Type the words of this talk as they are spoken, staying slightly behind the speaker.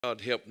God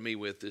helped me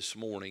with this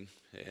morning,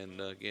 and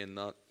again,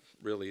 not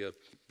really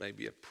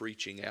maybe a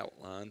preaching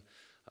outline,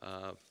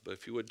 but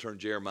if you would turn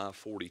Jeremiah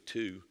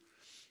 42,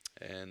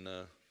 and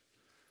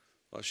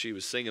while she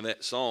was singing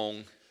that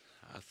song,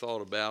 I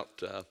thought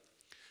about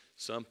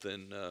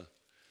something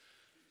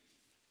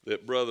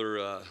that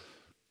Brother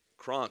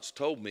Krantz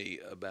told me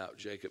about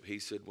Jacob. He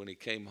said when he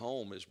came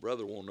home, his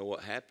brother won't know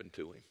what happened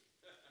to him.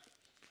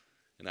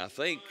 And I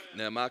think,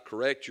 now am I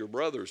correct, your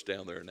brother's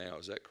down there now,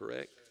 is that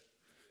correct?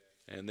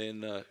 And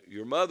then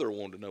your mother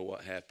wanted to know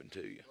what happened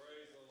to you.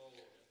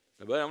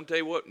 But I'm going to tell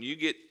you what, when you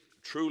get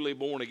truly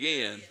born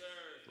again,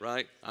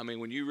 right? I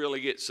mean, when you really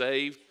get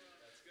saved,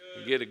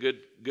 you get a good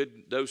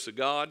dose of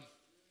God,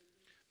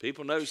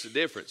 people notice the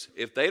difference.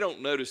 If they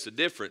don't notice the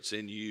difference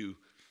in you,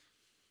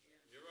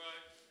 you're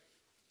right.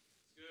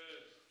 It's good.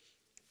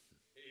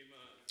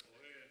 Amen.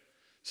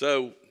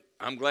 So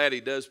I'm glad he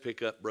does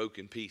pick up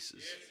broken pieces.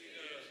 Yes, he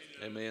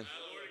does. Amen. My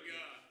Lord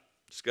God.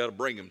 Just got to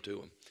bring them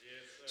to him. Yes,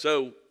 sir.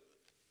 So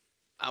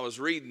I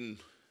was reading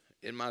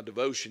in my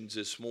devotions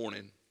this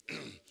morning,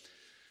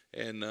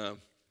 and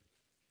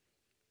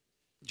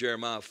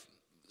Jeremiah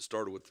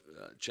started with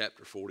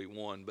chapter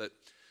 41, but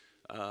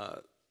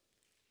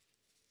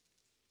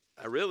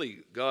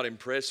God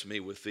impressed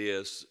me with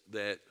this,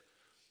 that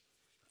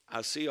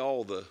I see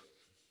all the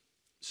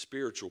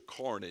spiritual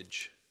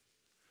carnage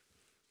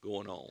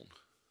going on.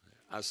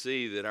 I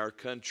see that our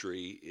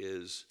country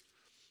is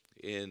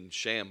in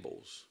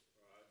shambles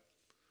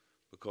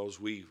because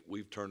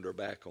we've turned our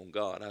back on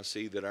God. I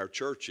see that our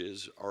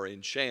churches are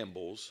in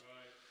shambles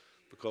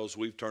because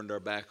we've turned our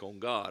back on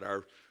God.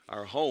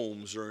 Our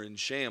homes are in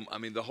shambles. I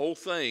mean, the whole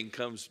thing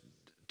comes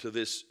to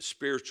this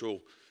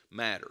spiritual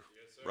matter,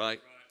 Yes, sir.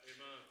 right?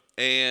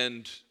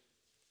 And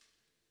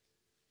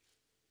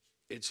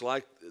it's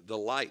like the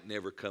light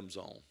never comes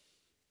on,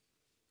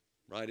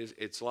 right?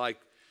 It's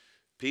like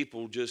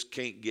people just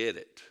can't get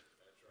it.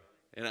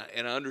 That's right.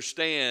 And I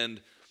understand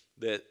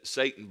that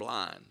Satan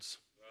blinds.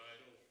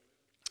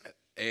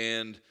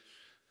 And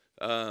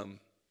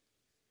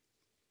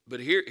but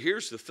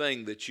here's the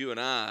thing that you and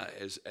I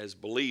as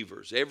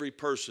believers, every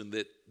person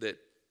that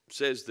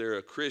says they're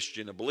a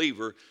Christian, a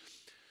believer,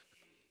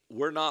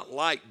 we're not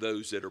like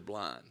those that are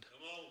blind.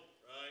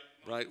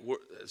 Come on, right?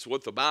 That's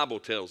what the Bible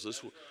tells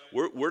us.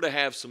 Right. We're to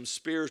have some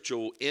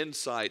spiritual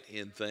insight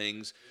in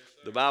things.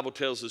 Yes, the Bible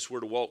tells us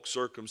we're to walk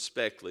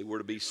circumspectly. We're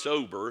to be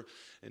sober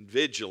and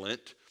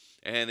vigilant.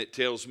 And it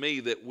tells me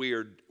that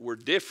we're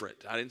different.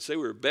 I didn't say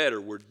we're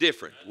better. We're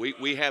different.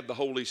 We have the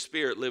Holy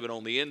Spirit living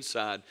on the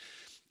inside.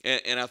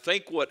 And I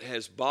think what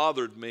has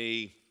bothered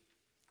me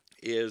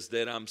is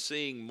that I'm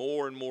seeing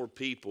more and more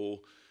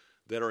people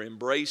that are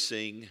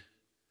embracing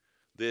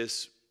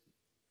this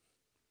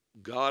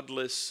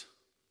godless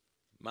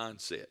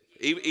mindset,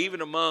 even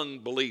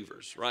among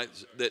believers, right,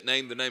 that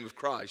name the name of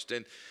Christ.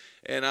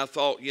 And I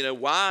thought,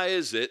 why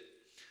is it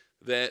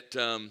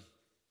that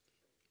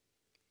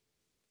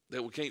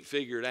that we can't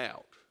figure it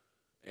out?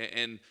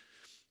 And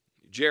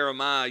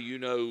Jeremiah, you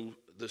know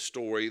the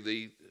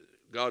story.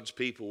 God's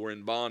people were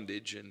in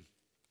bondage, and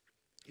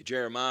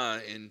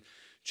Jeremiah in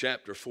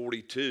chapter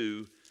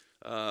 42,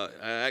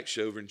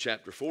 actually over in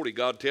chapter 40,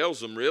 God tells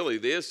them really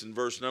this in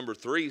verse number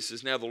 3. He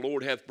says, "Now the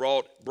Lord hath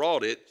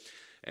brought it,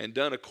 and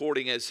done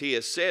according as he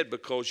has said,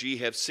 because ye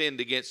have sinned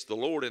against the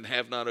Lord, and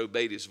have not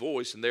obeyed his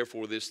voice, and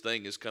therefore this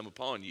thing has come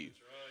upon you."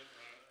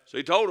 So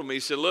he told him, he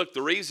said, look,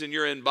 the reason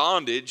you're in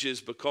bondage is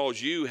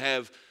because you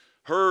have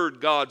heard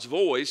God's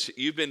voice.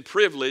 You've been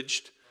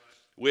privileged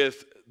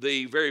with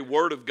the very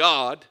word of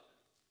God,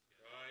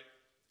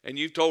 and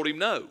you've told him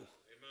no.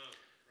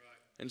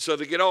 And so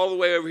they get all the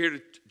way over here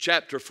to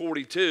chapter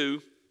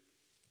 42,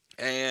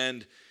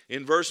 and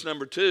in verse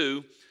number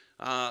 2,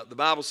 the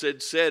Bible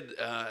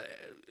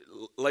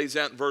lays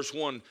out in verse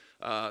 1,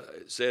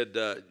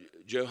 said,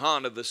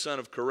 Johanna the son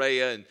of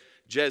Kareah, and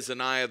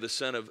Jezaniah the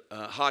son of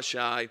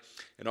Hoshai,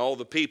 and all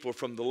the people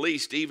from the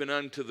least even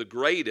unto the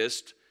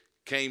greatest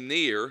came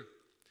near,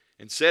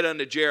 and said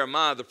unto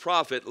Jeremiah the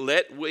prophet,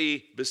 "Let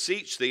we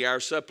beseech thee, our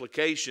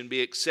supplication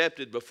be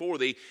accepted before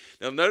thee."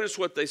 Now notice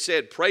what they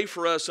said, "Pray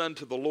for us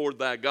unto the Lord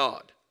thy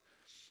God,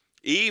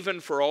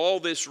 even for all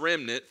this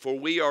remnant, for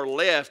we are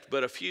left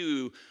but a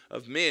few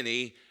of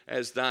many,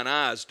 as thine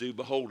eyes do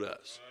behold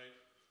us." Right.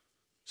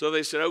 So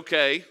they said,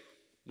 okay,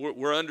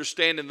 we're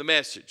understanding the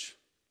message,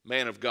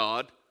 man of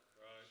God.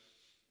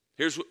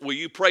 Will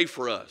you pray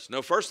for us?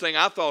 No, first thing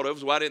I thought of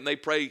was, why didn't they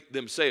pray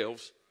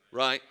themselves,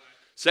 right?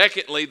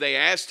 Secondly, they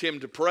asked him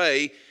to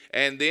pray,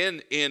 and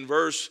then in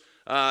verse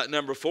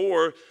number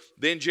 4,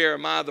 then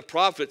Jeremiah the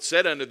prophet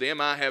said unto them,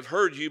 "I have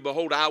heard you,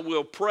 behold, I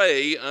will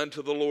pray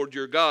unto the Lord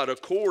your God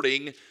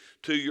according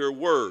to your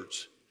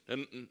words."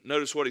 And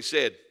notice what he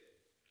said,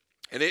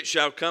 "And it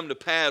shall come to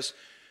pass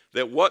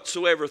that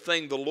whatsoever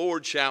thing the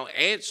Lord shall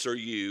answer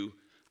you,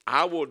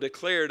 I will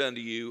declare it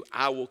unto you,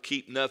 I will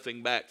keep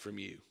nothing back from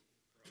you."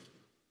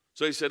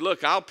 So he said,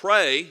 look, I'll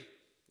pray.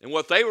 And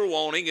what they were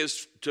wanting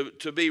is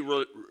to be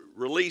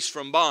released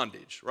from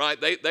bondage, right?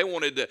 They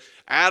wanted to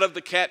out of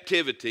the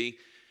captivity.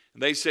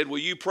 And they said, will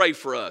you pray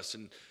for us?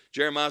 And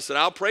Jeremiah said,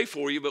 I'll pray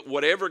for you, but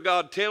whatever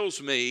God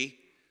tells me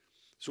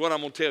is what I'm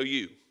going to tell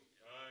you.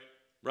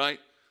 Right?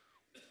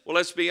 Well,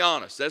 let's be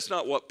honest. That's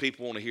not what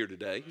people want to hear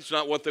today. It's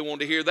not what they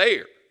want to hear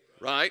there.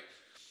 Right?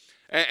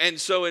 And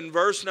so in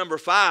verse number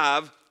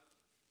 5,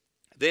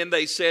 then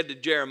they said to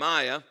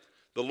Jeremiah,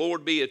 the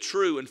Lord be a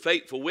true and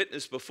faithful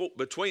witness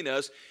between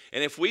us,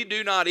 and if we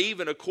do not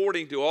even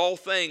according to all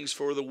things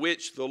for the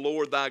which the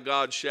Lord thy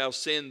God shall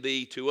send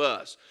thee to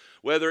us,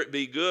 whether it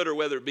be good or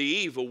whether it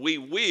be evil, we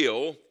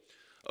will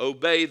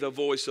obey the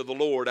voice of the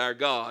Lord our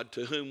God,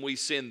 to whom we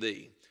send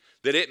thee,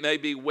 that it may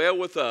be well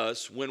with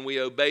us when we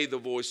obey the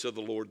voice of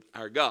the Lord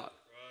our God.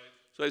 Right.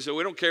 So they said,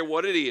 we don't care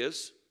what it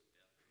is.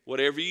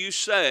 Whatever you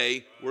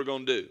say, we're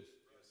going to do. Yes,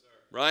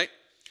 right?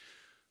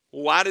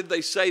 Why did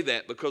they say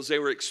that? Because they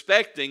were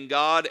expecting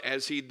God,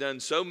 as he'd done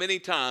so many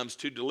times,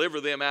 to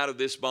deliver them out of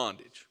this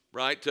bondage.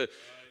 Right?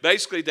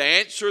 Basically to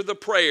answer the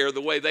prayer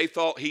the way they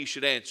thought he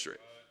should answer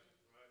it.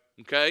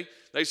 Okay?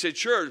 They said,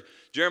 sure,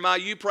 Jeremiah,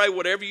 you pray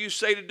whatever you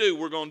say to do,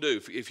 we're going to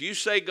do. If you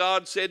say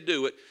God said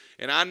do it,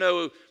 and I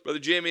know, Brother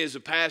Jimmy, as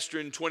a pastor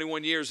in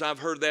 21 years, I've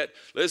heard that.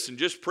 Listen,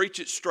 just preach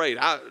it straight.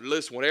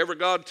 Listen, whatever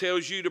God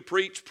tells you to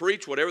preach,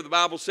 preach. Whatever the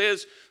Bible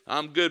says,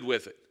 I'm good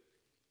with it.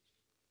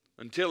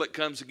 Until it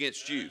comes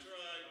against you.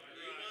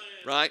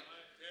 Right?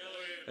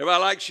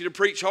 Everybody likes you to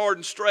preach hard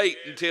and straight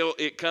until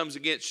it comes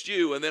against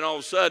you, and then all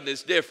of a sudden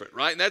it's different.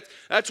 Right? And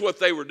that's what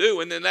they were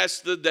doing, and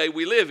that's the day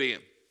we live in.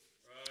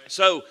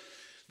 So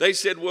they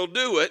said, we'll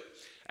do it.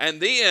 And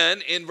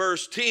then in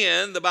verse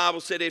 10, the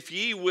Bible said, if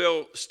ye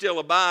will still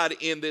abide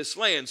in this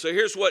land. So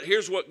here's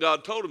what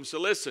God told him.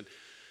 So listen,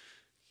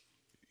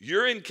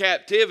 you're in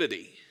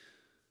captivity,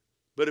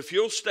 but if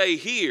you'll stay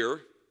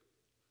here,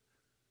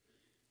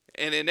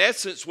 and in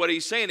essence what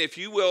he's saying, if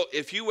you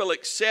will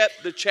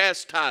accept the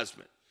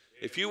chastisement,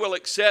 if you will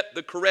accept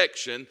the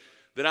correction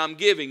that I'm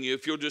giving you,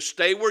 if you'll just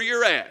stay where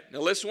you're at. Now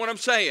listen to what I'm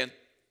saying.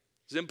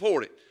 It's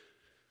important.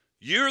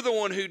 You're the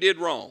one who did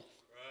wrong.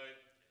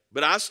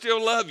 But I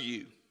still love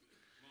you.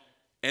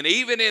 And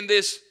even in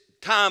this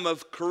time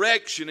of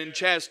correction and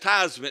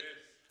chastisement,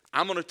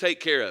 I'm going to take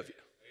care of you.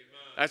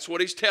 That's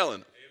what he's telling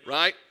them,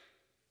 right?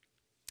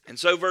 And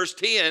so verse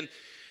 10,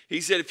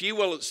 he said, if you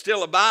will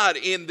still abide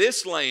in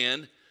this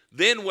land,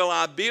 then will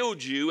I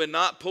build you and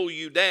not pull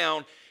you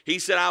down. He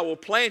said, I will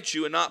plant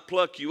you and not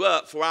pluck you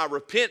up, for I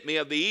repent me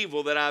of the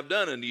evil that I've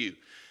done unto you.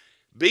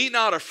 Be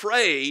not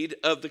afraid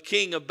of the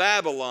king of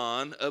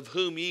Babylon, of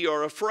whom ye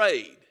are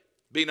afraid.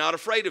 Be not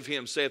afraid of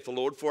him, saith the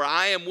Lord, for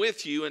I am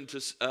with you and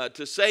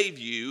to save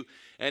you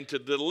and to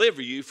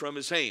deliver you from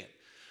his hand.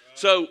 Right.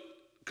 So,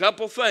 a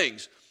couple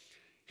things.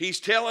 He's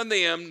telling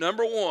them,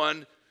 number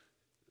one,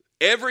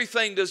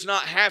 everything does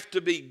not have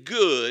to be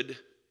good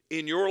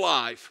in your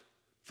life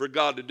for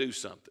God to do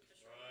something.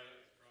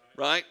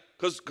 Right?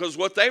 Because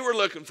what they were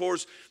looking for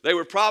is they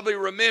were probably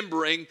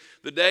remembering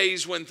the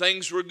days when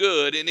things were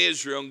good in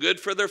Israel and good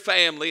for their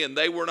family, and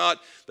they were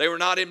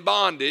not in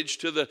bondage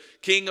to the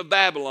king of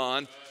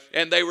Babylon.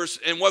 And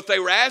what they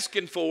were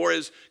asking for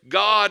is,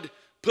 God,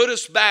 put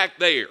us back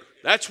there.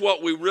 That's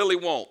what we really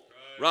want,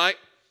 right?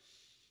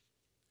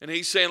 And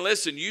he's saying,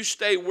 listen, you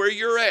stay where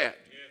you're at.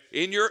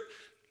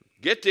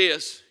 Get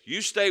this,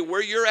 you stay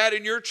where you're at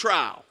in your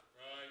trial.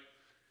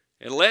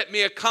 And let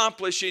me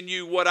accomplish in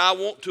you what I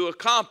want to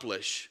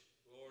accomplish.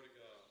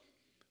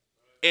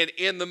 And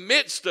in the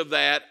midst of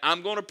that,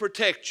 I'm going to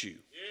protect you.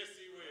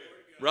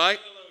 Right?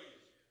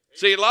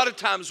 See, a lot of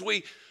times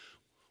we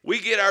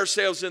get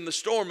ourselves in the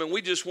storm and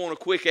we just want a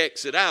quick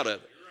exit out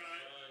of it.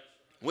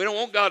 We don't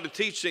want God to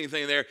teach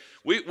anything there.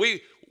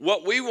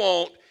 What we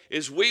want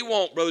is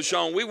Brother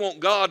Sean, we want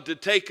God to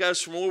take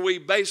us from where we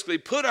basically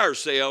put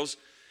ourselves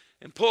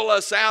and pull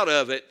us out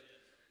of it.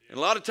 And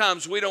a lot of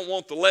times we don't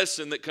want the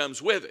lesson that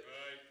comes with it.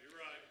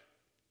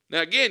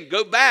 Now again,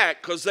 go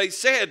back, because they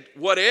said,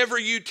 whatever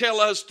you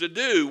tell us to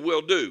do,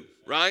 we'll do.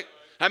 Right?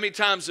 How many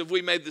times have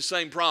we made the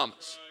same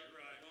promise?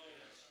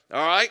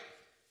 All right?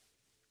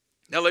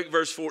 Now look at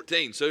verse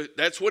 14. So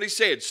that's what he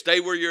said. Stay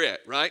where you're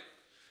at, right?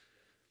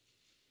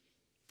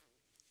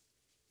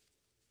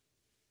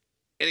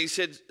 And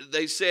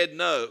they said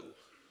no.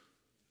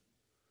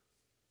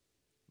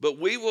 But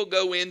we will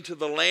go into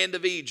the land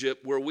of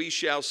Egypt, where we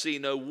shall see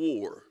no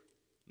war,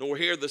 nor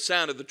hear the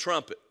sound of the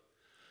trumpet,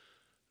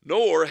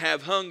 nor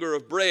have hunger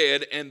of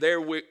bread, and there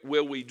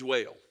will we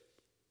dwell.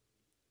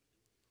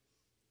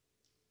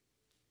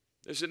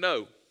 They said,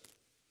 no,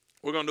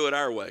 we're going to do it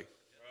our way.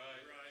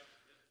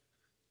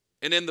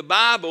 And in the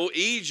Bible,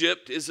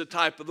 Egypt is a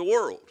type of the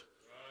world.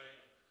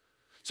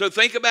 So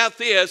think about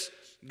this.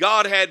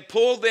 God had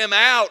pulled them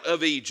out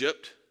of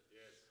Egypt,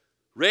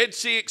 Red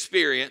Sea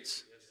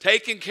experience,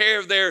 taken care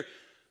of their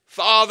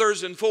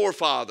fathers and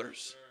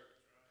forefathers.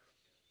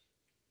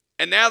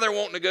 And now they're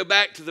wanting to go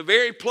back to the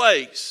very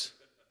place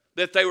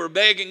that they were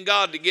begging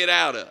God to get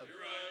out of.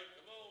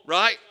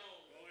 Right?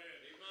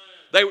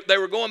 They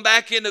were going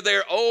back into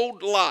their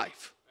old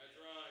life.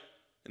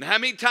 And how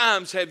many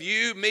times have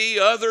you, me,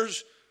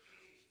 others...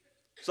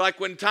 It's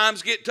like when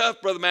times get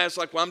tough, Brother Matt, it's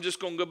like, well, I'm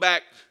just going to go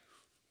back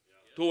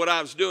to what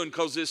I was doing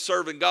because this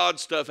serving God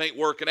stuff ain't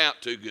working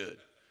out too good.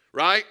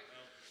 Right?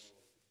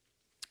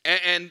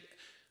 And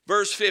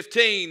verse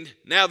 15,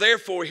 now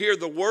therefore hear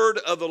the word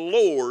of the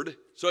Lord.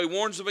 So he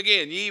warns them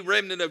again, ye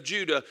remnant of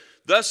Judah,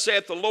 thus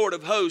saith the Lord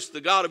of hosts,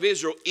 the God of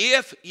Israel,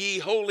 if ye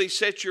wholly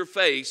set your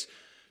face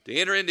to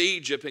enter into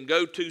Egypt and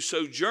go to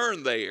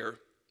sojourn there.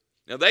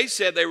 Now they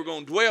said they were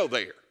going to dwell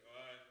there.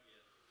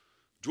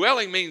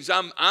 Dwelling means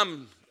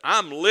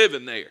I'm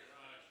living there.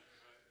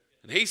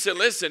 And he said,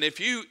 listen, if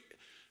you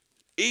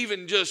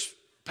even just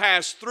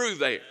pass through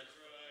there,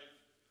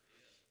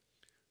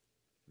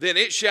 then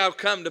it shall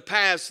come to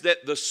pass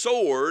that the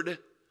sword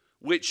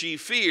which ye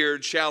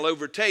feared shall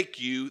overtake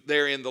you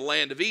there in the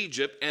land of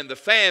Egypt, and the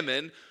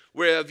famine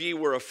whereof ye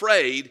were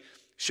afraid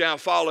shall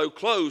follow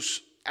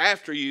close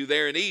after you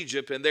there in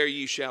Egypt, and there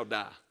ye shall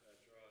die.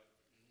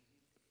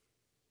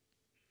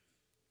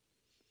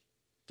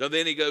 So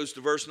then he goes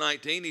to verse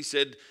 19. He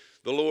said,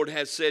 the Lord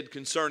has said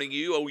concerning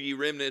you, O ye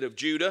remnant of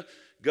Judah,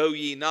 go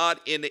ye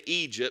not into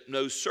Egypt,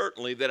 know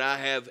certainly that I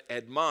have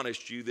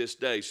admonished you this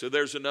day. So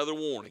there's another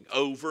warning.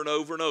 Over and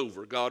over and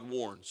over, God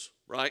warns,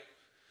 right?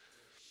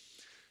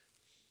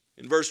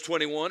 In verse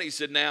 21, he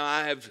said, now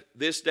I have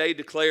this day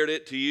declared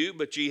it to you,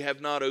 but ye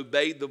have not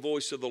obeyed the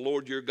voice of the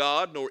Lord your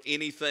God, nor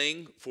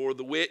anything for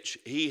the which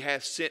he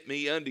hath sent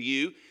me unto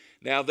you.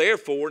 Now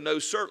therefore know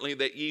certainly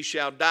that ye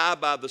shall die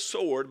by the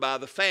sword, by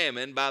the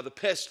famine, by the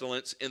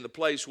pestilence, in the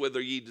place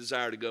whither ye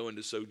desire to go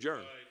into sojourn.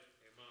 Right.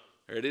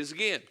 There it is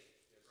again.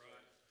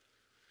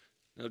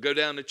 Now go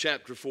down to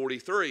chapter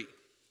 43,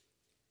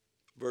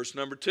 verse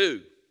number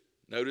 2.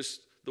 Notice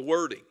the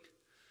wording.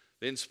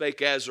 Then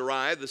spake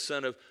Azariah, the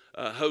son of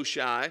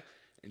Hoshai,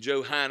 and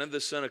Johanan,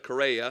 the son of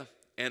Kareah,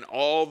 and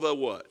all the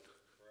what?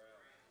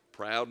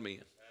 Proud men.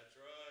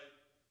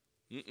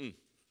 That's right.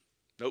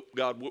 Nope,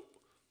 God,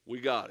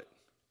 we got it.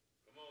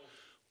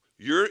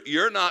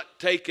 You're not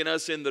taking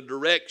us in the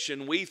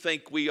direction we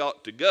think we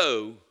ought to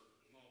go,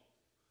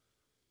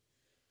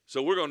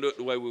 so we're going to do it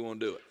the way we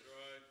want to do it.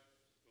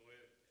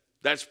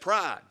 That's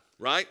pride,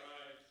 right?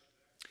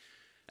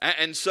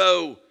 And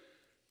so,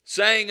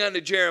 saying unto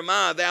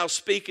Jeremiah, thou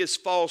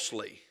speakest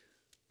falsely.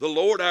 The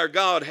Lord our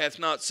God hath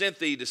not sent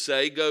thee to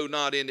say, go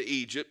not into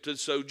Egypt to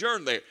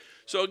sojourn there.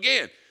 So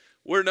again,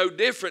 we're no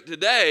different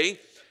today.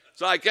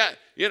 It's like,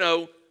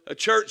 a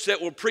church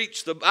that will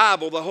preach the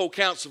Bible, the whole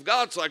counsel of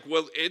God. It's like,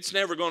 well, it's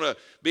never going to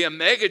be a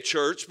mega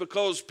church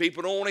because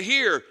people don't want to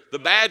hear the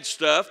bad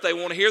stuff. They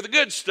want to hear the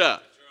good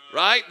stuff,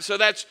 right? So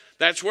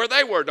that's where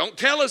they were. Don't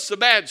tell us the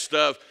bad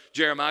stuff,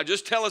 Jeremiah.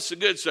 Just tell us the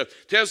good stuff.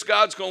 Tell us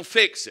God's going to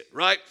fix it,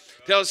 right?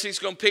 Tell us he's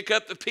going to pick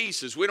up the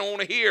pieces. We don't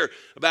want to hear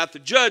about the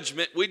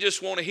judgment. We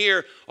just want to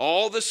hear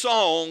all the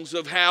songs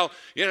of how,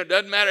 it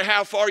doesn't matter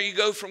how far you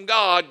go from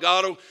God,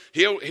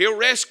 he'll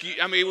rescue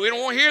you. I mean, we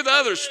don't want to hear the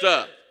other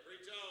stuff.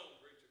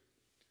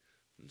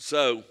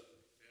 So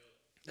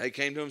they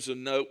came to him and said,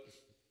 "Nope,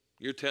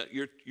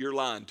 you're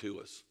lying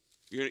to us.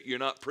 You're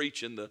not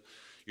preaching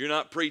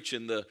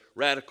the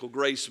radical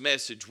grace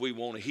message we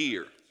want to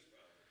hear."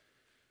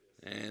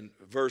 And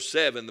verse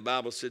 7, the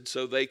Bible said,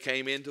 "So they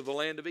came into the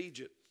land of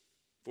Egypt,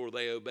 for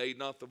they obeyed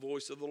not the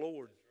voice of the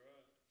Lord."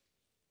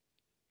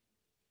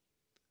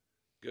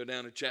 Go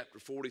down to chapter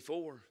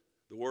 44.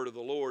 The word of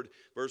the Lord,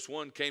 verse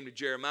 1, came to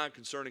Jeremiah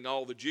concerning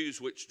all the Jews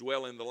which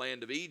dwell in the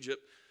land of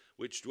Egypt,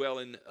 which dwell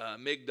in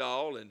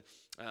Migdol and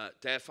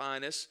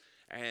Taphinus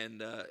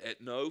and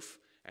at Noph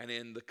and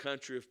in the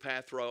country of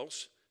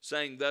Pathros,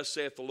 saying, thus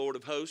saith the Lord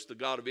of hosts, the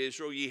God of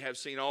Israel, ye have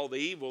seen all the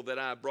evil that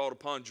I have brought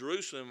upon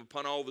Jerusalem,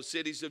 upon all the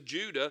cities of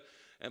Judah,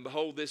 and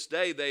behold, this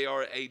day they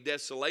are a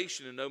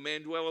desolation, and no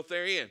man dwelleth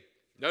therein.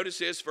 Notice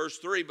this, verse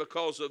 3,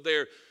 because of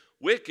their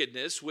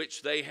wickedness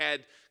which they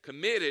had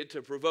committed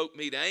to provoke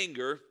me to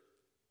anger,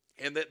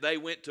 and that they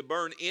went to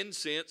burn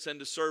incense and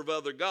to serve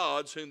other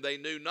gods whom they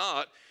knew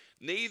not,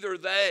 neither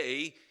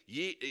they,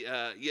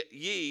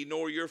 ye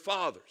nor your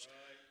fathers.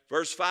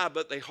 Verse 5,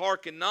 but they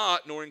hearken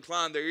not, nor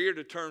incline their ear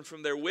to turn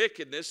from their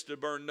wickedness, to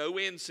burn no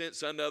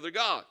incense unto other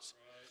gods.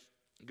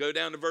 Go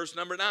down to verse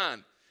number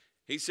 9.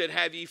 He said,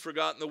 have ye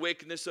forgotten the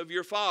wickedness of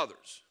your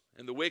fathers,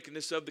 and the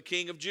wickedness of the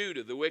king of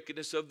Judah, the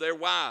wickedness of their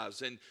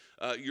wives, and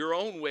your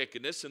own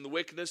wickedness, and the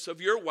wickedness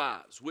of your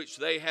wives, which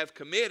they have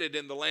committed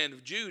in the land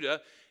of Judah,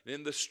 and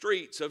in the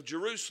streets of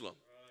Jerusalem.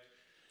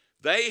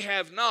 They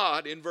have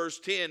not, in verse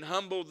 10,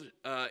 humbled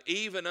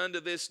even unto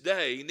this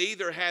day,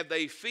 neither have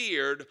they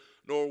feared,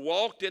 nor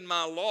walked in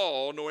my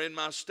law, nor in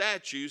my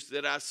statutes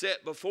that I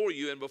set before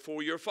you and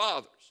before your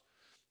fathers.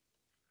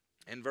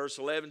 And verse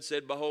 11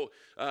 said, behold,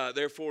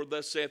 therefore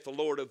thus saith the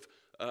Lord of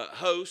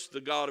hosts, the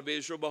God of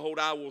Israel, behold,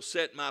 I will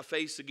set my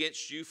face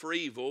against you for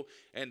evil,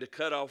 and to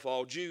cut off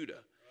all Judah.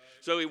 Right.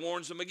 So he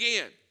warns them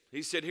again.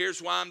 He said,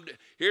 here's why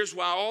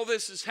all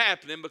this is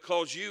happening,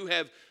 because you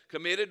have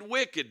committed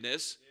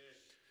wickedness.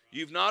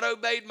 You've not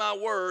obeyed my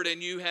word,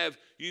 and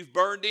you've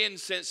burned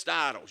incense to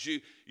idols.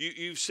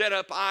 You've set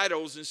up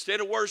idols. Instead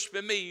of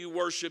worshiping me, you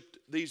worshiped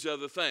these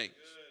other things.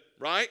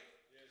 Good. Right?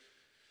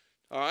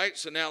 Yes. All right,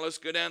 so now let's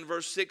go down to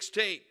verse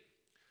 16.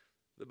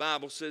 the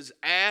Bible says,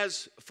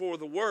 as for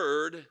the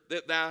word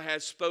that thou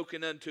hast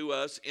spoken unto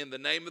us in the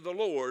name of the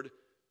Lord,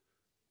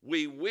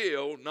 we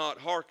will not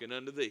hearken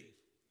unto thee.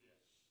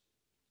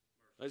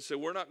 They said,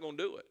 we're not going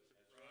to do it.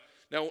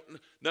 Now,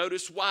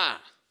 notice why.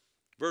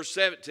 Verse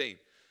 17,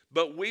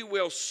 but we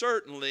will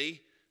certainly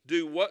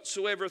do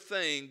whatsoever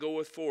thing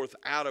goeth forth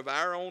out of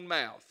our own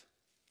mouth,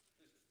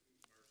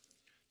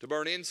 to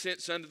burn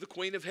incense unto the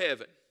Queen of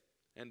heaven,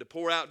 and to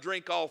pour out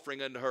drink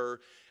offering unto her,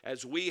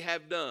 as we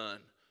have done,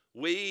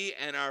 we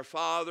and our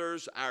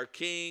fathers, our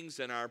kings,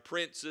 and our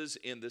princes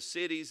in the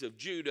cities of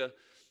Judah,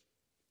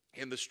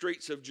 in the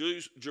streets of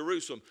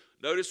Jerusalem.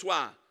 Notice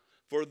why.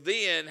 For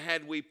then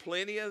had we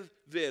plenty of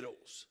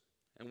victuals,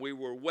 and we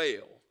were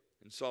well,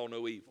 and saw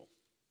no evil.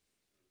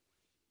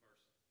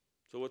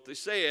 So what they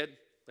said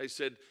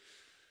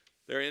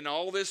they're in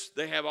all this,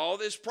 they have all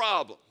this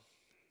problem.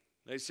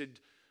 They said,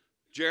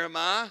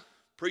 Jeremiah,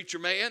 preacher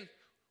man,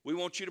 we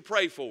want you to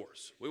pray for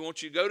us. We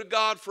want you to go to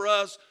God for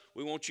us.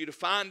 We want you to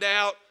find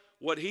out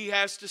what he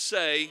has to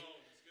say,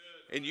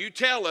 and you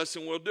tell us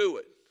and we'll do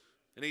it.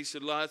 And he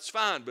said, well, that's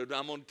fine, but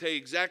I'm going to tell you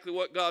exactly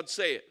what God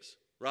says,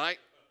 right?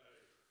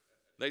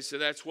 They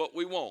said, that's what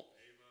we want.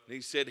 And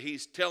he said,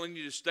 he's telling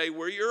you to stay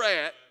where you're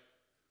at,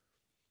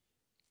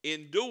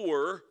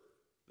 endure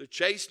the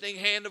chastening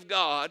hand of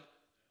God.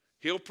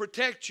 He'll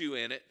protect you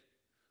in it,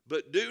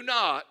 but do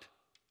not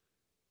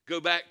go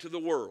back to the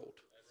world.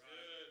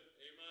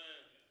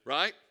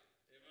 Right?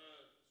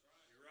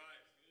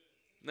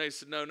 And they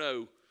said,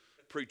 no,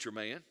 preacher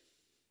man,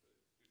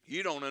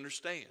 you don't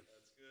understand.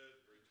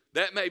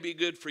 That may be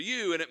good for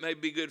you and it may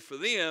be good for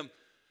them,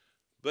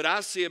 but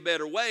I see a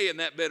better way, and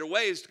that better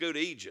way is to go to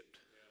Egypt.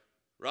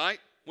 Right?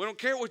 We don't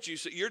care what you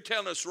say. You're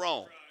telling us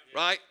wrong.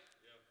 Right?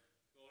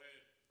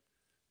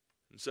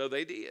 And so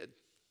they did.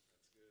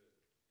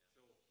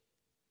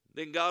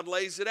 Then God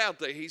lays it out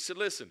there. He said,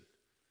 listen,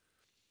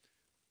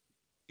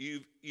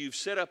 you've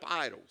set up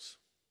idols.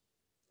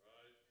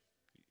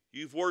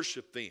 You've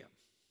worshiped them.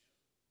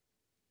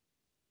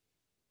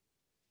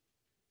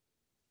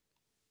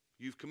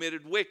 You've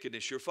committed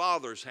wickedness. Your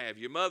fathers have.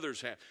 Your mothers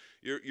have.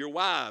 Your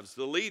wives,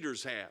 the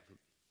leaders have.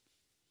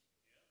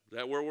 Is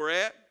that where we're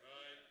at?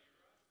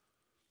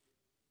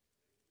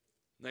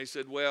 And they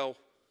said, well,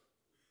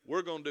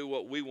 we're going to do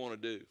what we want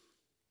to do.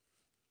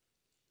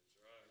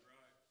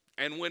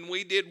 And when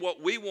we did what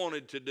we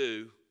wanted to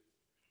do,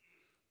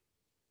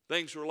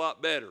 things were a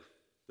lot better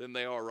than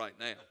they are right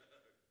now.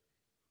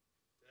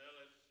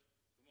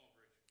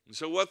 And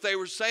so what they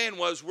were saying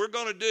was, we're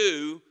going to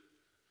do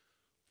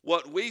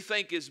what we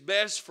think is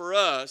best for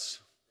us,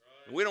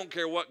 and we don't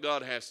care what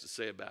God has to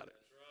say about it.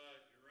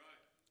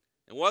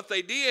 And what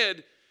they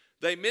did,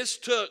 they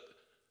mistook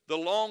the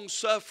long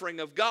suffering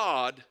of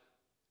God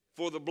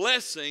for the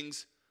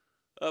blessings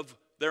of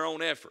their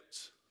own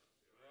efforts.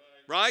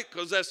 Right?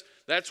 Because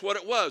that's what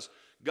it was.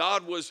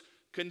 God was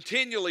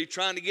continually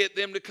trying to get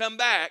them to come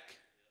back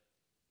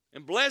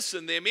and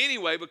blessing them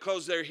anyway,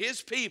 because they're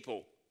his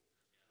people.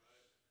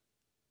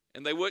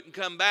 And they wouldn't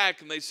come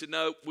back, and they said,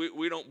 no,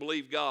 we don't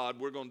believe God.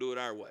 We're going to do it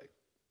our way.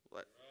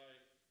 What?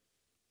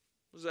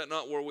 Is that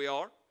not where we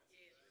are?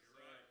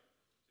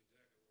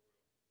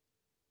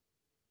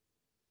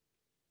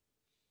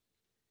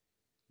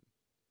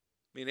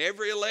 I mean,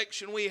 every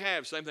election we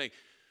have, same thing.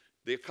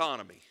 The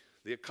economy.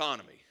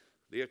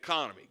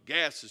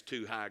 Gas is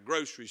too high.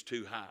 Groceries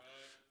too high.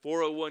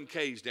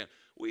 401k's down.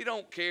 We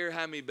don't care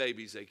how many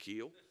babies they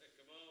kill.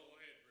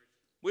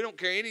 We don't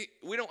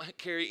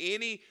carry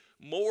any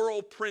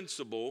moral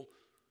principle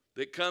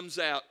that comes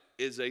out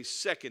is a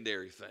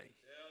secondary thing.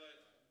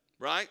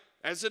 Right?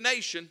 As a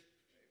nation,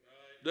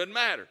 doesn't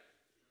matter.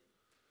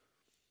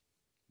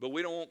 But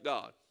we don't want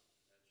God.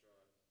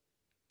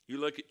 You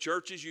look at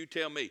churches, you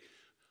tell me,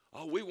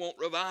 oh, we want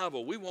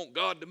revival. We want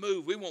God to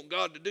move. We want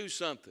God to do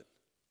something.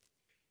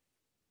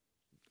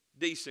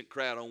 Decent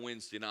crowd on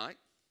Wednesday night.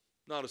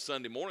 Not a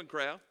Sunday morning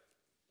crowd.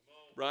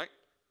 Right?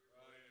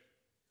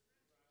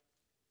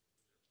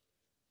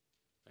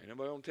 Ain't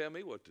nobody going to tell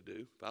me what to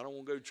do. If I don't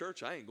want to go to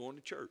church, I ain't going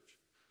to church.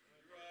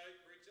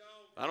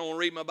 If I don't want to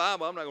read my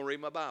Bible, I'm not going to read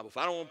my Bible. If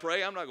I don't want to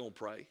pray, I'm not going to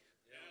pray.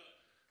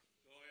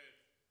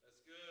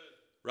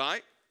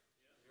 Right?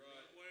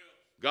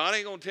 God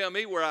ain't going to tell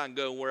me where I can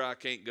go and where I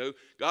can't go.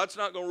 God's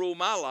not going to rule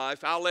my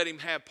life. I'll let him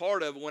have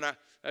part of it when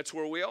that's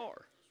where we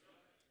are.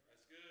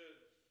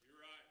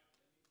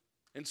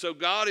 And so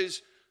God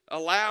is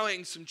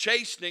allowing some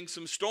chastening,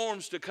 some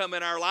storms to come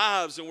in our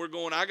lives, and we're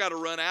going, I got to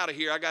run out of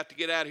here. I got to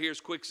get out of here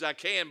as quick as I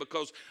can,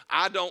 because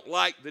I don't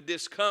like the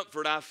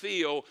discomfort I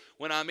feel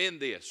when I'm in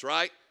this,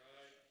 right?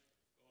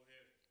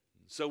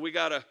 So we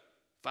got to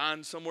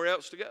find somewhere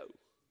else to go.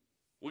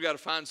 We got to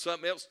find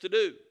something else to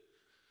do.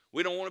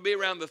 We don't want to be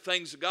around the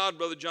things of God,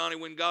 Brother Johnny,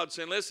 when God's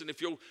saying, listen,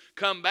 if you'll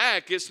come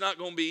back, it's not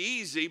going to be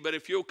easy, but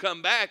if you'll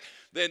come back,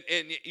 then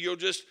and you'll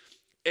just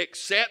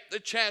accept the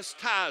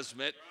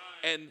chastisement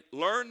and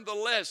learn the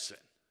lesson,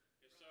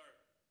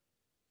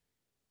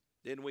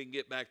 then we can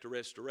get back to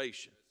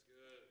restoration.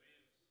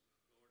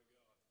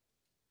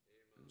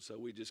 And so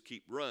we just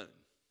keep running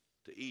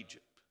to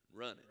Egypt,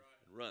 running.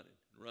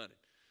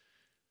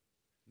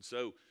 And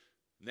so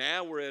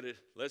now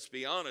let's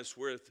be honest,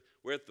 we're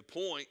at the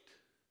point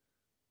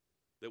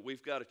that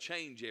we've got to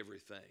change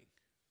everything.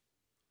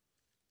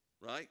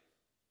 Right?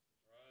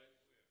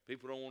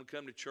 People don't want to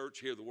come to church,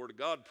 hear the Word of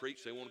God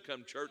preached. They want to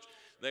come to church.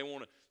 They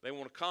want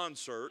a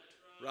concert,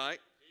 right?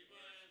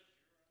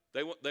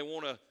 They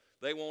want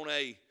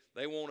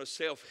a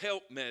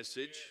self-help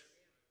message,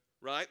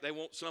 right? They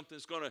want something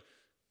that's going to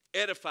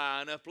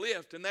edify and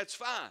uplift, and that's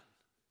fine.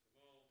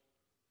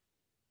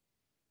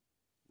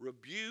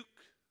 Rebuke,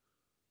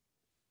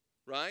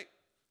 right?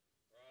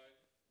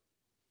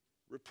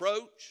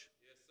 Reproach,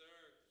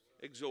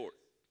 exhort.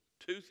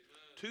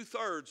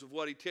 Two-thirds of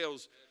what he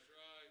tells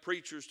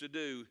preachers to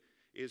do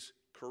is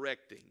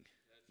correcting.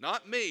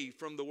 Not me,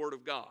 from the Word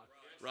of God,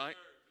 right?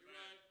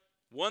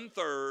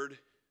 1/3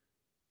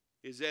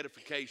 is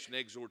edification,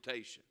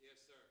 exhortation.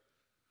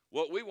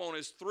 What we want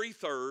is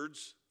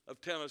 3/3 of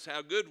telling us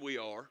how good we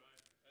are.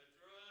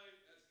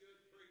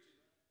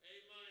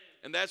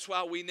 And that's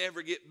why we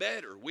never get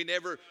better. We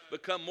never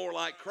become more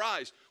like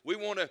Christ. We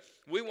want a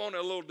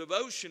little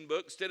devotion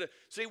book instead of,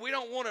 see, we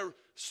don't want to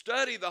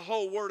study the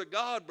whole Word of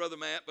God, Brother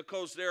Matt,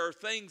 because there are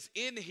things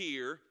in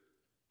here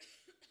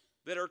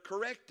that are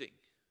correcting.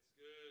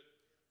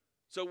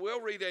 So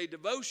we'll read a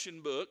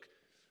devotion book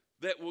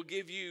that will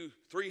give you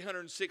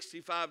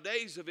 365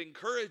 days of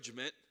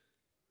encouragement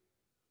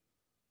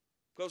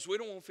because we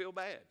don't want to feel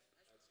bad.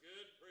 That's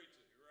good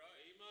preaching. You're right.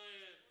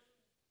 Amen.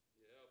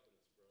 You're helping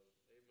us, brother.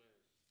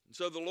 Amen. And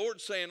so the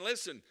Lord's saying,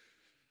 listen,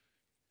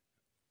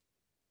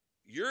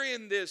 you're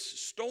in this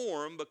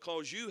storm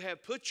because you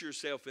have put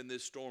yourself in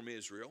this storm,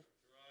 Israel.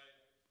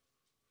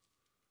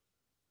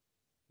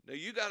 Now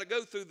you got to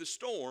go through the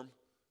storm,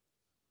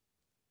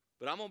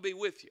 but I'm going to be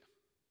with you.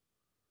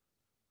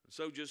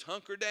 So just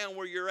hunker down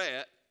where you're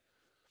at.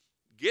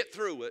 Get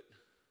through it.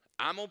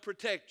 I'm going to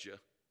protect you.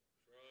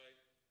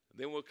 And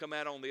then we'll come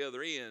out on the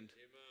other end.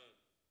 Amen.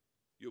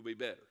 You'll be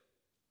better.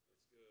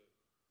 That's good.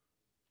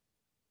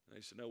 And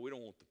they said, no, we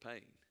don't want the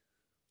pain.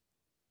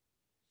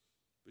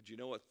 But you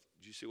know what?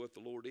 Did you see what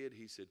the Lord did?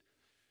 He said,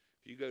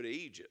 if you go to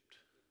Egypt,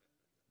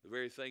 the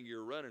very thing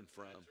you're running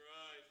from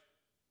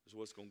is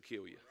what's going to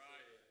kill you.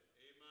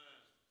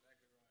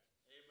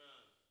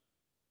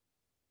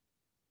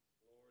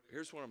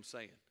 Here's what I'm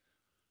saying.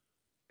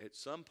 At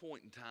some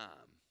point in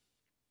time,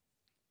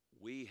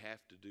 we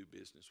have to do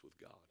business with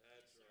God.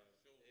 That's right.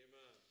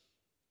 Amen.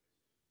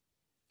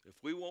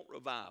 If we want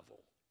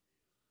revival,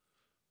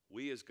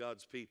 we as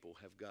God's people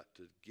have got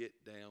to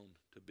get down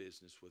to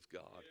business with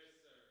God. Yes,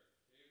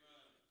 sir.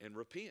 Amen. And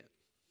repent.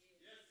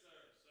 Yes, sir.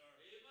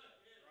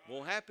 Amen.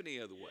 Won't happen any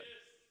other way. Yes.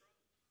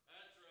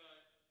 That's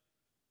right.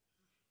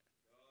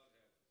 God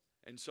help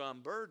us. And so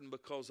I'm burdened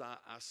because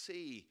I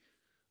see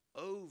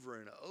over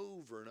and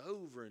over and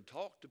over and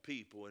talk to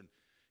people, and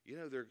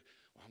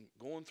I'm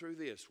going through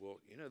this. Well,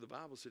 the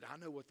Bible said, I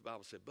know what the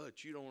Bible said,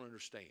 but you don't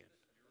understand.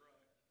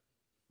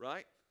 You're right.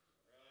 Right?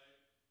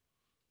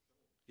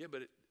 Yeah,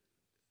 but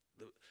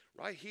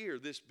right here,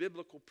 this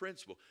biblical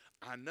principle,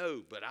 I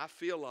know, but I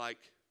feel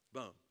like,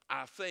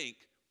 I think,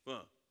 Right.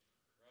 Mercy.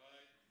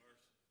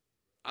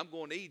 I'm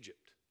going to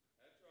Egypt.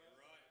 That's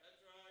right.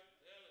 That's right.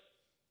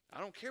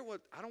 Tell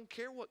it. I don't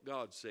care what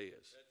God says.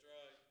 That's right.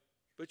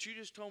 But you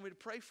just told me to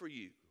pray for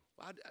you.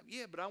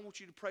 Yeah, but I want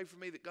you to pray for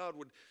me that God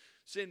would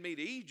send me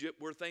to Egypt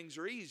where things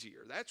are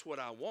easier. That's what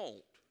I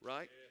want,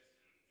 right? Yes.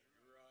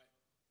 You're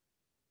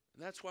right.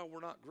 And that's why we're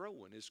not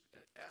growing.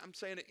 I'm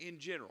saying it in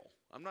general.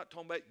 I'm not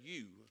talking about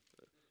you,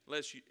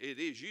 unless it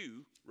is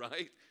you, right? Go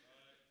ahead.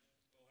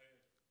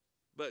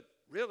 But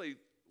really,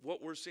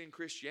 what we're seeing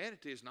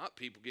Christianity is not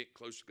people getting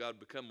close to God,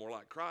 become more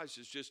like Christ.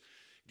 It's just,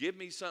 give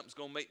me something that's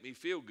going to make me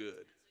feel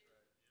good.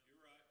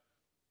 You're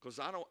right. Because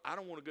I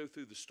don't want to go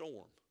through the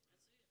storm.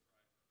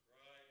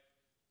 Right.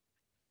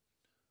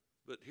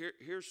 But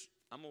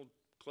I'm going to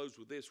close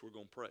with this. We're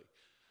going to pray.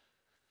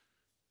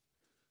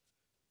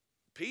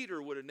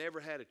 Peter would have never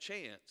had a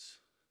chance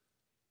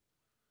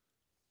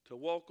to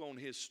walk on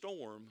his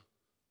storm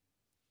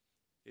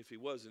if he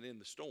wasn't in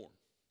the storm.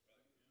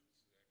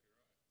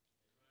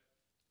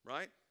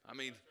 Right? I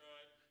mean,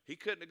 he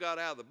couldn't have got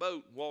out of the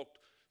boat and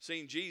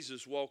seen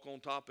Jesus walk on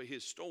top of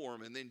his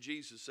storm, and then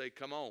Jesus say,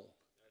 come on.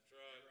 That's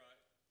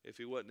right. If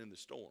he wasn't in the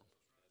storm.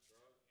 That's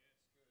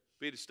right.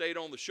 If he'd have stayed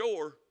on the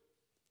shore,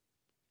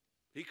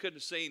 he couldn't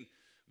have seen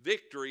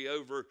victory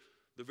over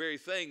the very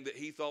thing that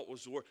he thought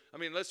was the worst. I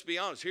mean, let's be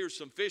honest. Here's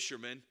some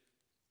fishermen.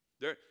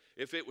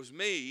 If it was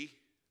me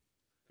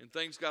and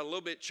things got a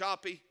little bit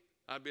choppy,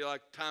 I'd be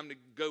like, time to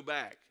go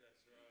back.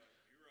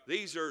 That's right.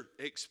 These are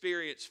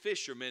experienced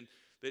fishermen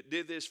that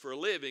did this for a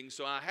living,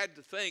 so I had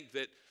to think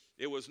that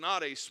it was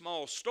not a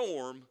small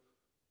storm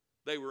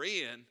they were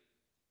in.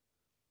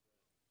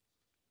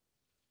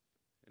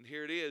 And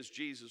here it is,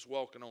 Jesus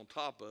walking on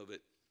top of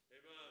it.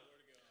 Amen.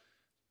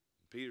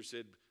 Peter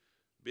said,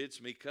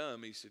 bids me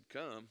come. He said,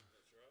 come.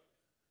 That's right.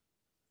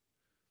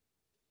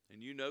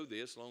 And you know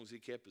this, as long as he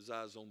kept his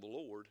eyes on the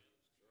Lord,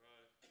 That's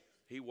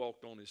right. he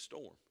walked on his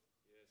storm.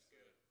 Yes, sir.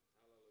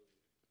 Hallelujah.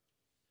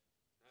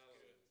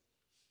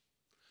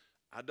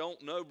 Hallelujah. I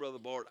don't know, Brother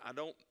Bart. I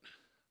don't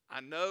I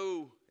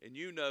know, and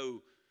you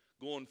know,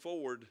 going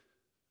forward,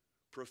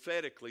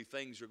 prophetically,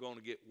 things are going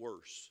to get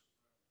worse.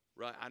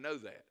 Right? I know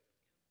that.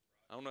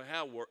 I don't know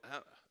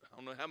I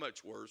don't know how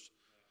much worse.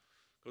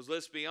 Because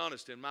let's be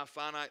honest, in my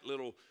finite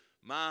little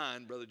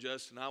mind, Brother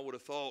Justin, I would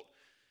have thought,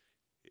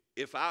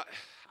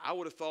 I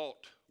would have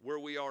thought where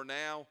we are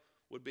now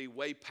would be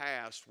way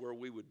past where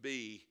we would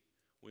be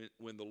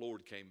when the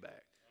Lord came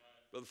back.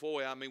 Brother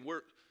Foy, I mean,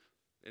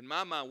 in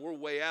my mind, we're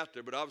way out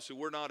there, but obviously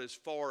we're not as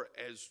far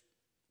as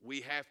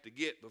we have to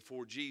get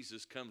before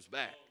Jesus comes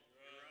back.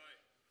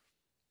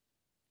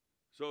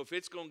 So if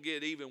it's going to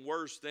get even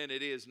worse than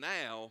it is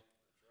now,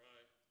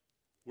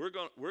 we're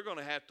going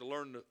to have to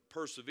learn to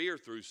persevere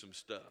through some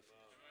stuff.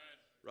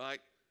 Right?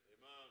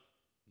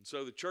 And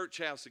so the church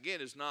house,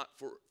 again, is not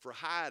for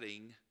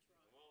hiding.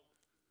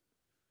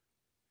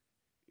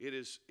 It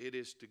is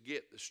to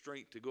get the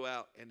strength to go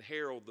out and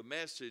herald the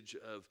message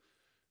of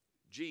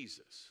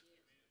Jesus.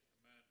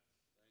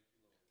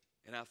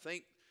 And I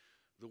think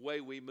the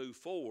way we move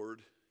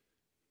forward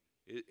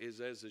is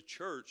as a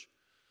church,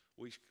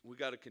 we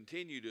got to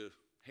continue to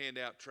hand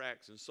out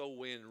tracts and soul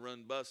win and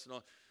run buses and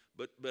all.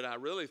 But I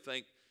really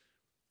think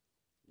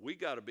we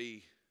got to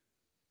be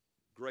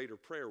greater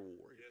prayer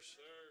warriors. Yes,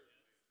 sir.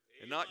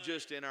 And not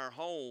just in our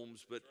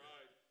homes, but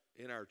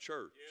in our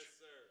church. Yes,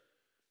 sir.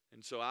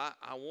 And so I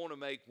want to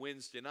make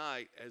Wednesday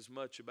night as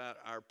much about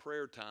our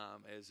prayer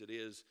time as it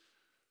is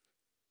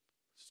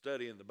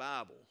studying the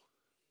Bible.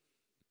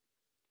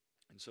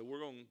 And so we're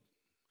going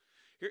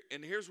to,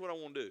 here's what I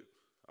want to do.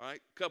 All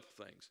right, a couple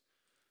things.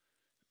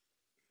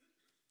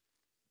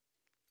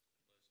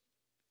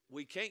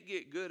 We can't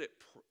get good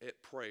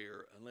at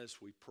prayer unless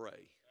we pray.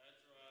 That's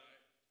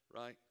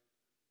right. Right?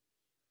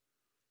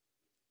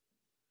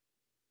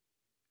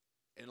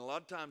 And a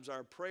lot of times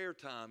our prayer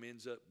time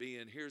ends up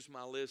being, here's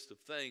my list of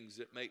things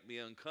that make me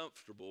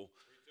uncomfortable,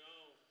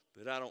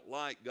 that I don't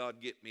like. God,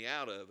 get me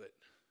out of it.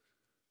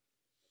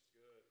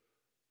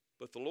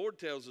 But the Lord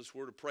tells us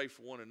we're to pray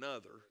for one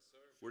another.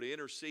 We're to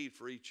intercede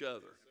for each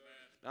other.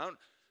 Now,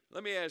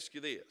 let me ask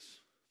you this.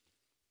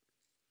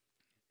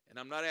 And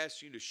I'm not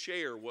asking you to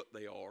share what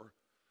they are.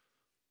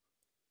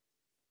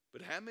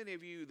 But how many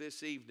of you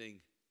this evening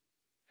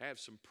have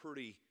some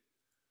pretty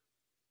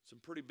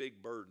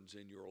big burdens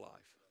in your life?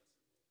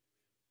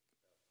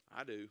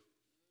 I do.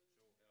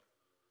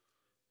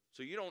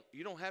 So you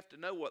don't have to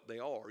know what they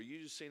are.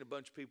 You just seen a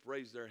bunch of people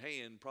raise their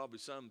hand. Probably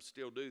some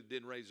still do,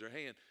 didn't raise their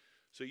hand.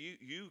 So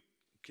you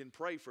can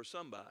pray for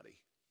somebody.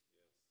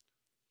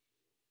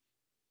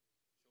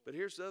 But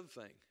here's the other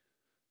thing.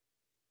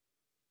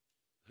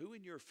 Who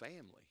in your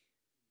family?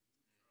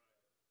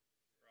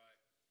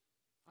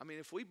 I mean,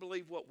 if we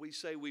believe what we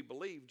say we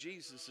believe,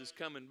 Jesus is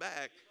coming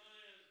back,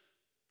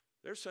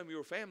 there's some of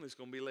your family's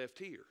going to be left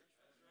here.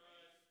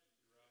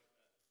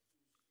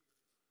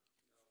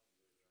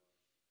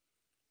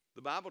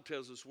 The Bible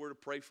tells us we're to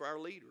pray for our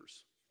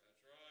leaders.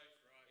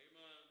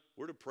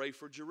 We're to pray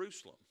for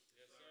Jerusalem.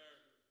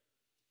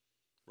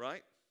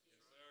 Right?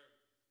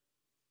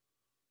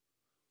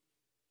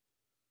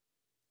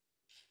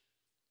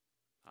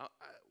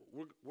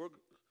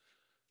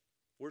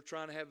 We're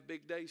trying to have a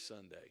big day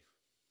Sunday.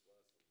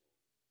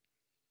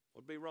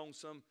 What'd be wrong?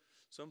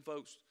 Some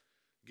folks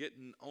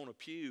getting on a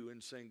pew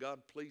and saying, God,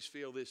 please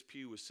fill this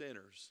pew with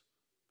sinners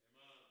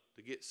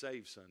to get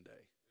saved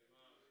Sunday.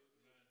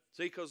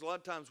 See, because a lot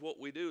of times what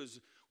we do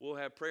is we'll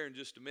have prayer in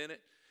just a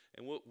minute,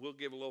 and we'll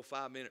give a little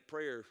 5-minute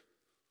prayer,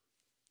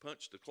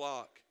 punch the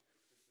clock,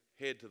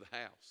 head to the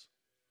house.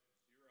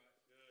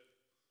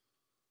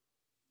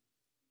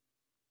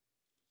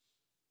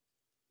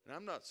 And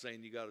I'm not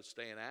saying you got to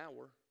stay an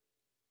hour.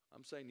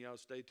 I'm saying you ought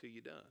to stay till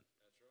you're done.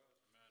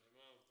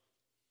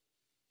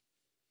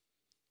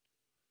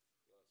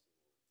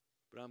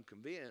 But I'm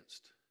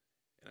convinced,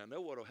 and I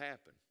know what will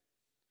happen.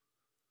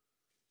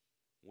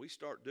 When we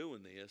start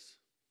doing this,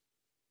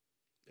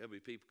 there'll be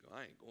people going,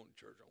 I ain't going to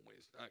church on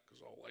Wednesday night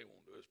because all they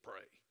want to do is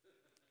pray.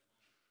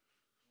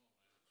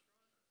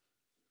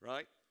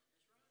 Right?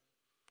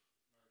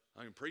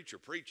 I mean, preacher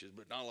preaches,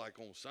 but not like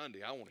on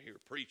Sunday. I want to hear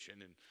preaching,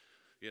 and,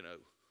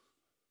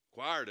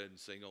 choir doesn't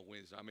sing on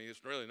Wednesday. I mean,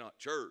 it's really not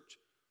church.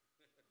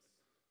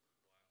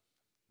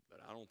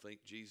 But I don't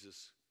think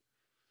Jesus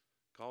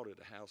called it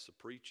a house of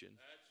preaching.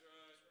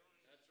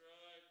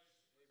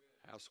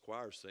 House of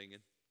choir singing.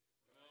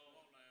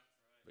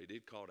 But he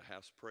did call it a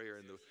house of prayer.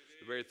 And the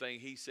very thing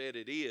he said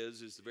it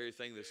is the very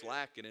thing that's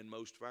lacking in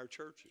most of our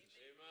churches.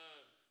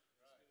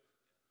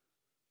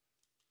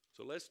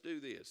 So let's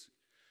do this.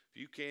 If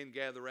you can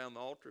gather around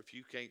the altar, if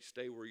you can't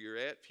stay where you're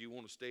at, if you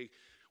want to stay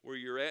where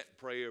you're at and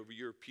pray over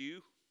your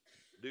pew,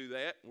 do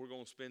that. We're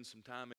going to spend some time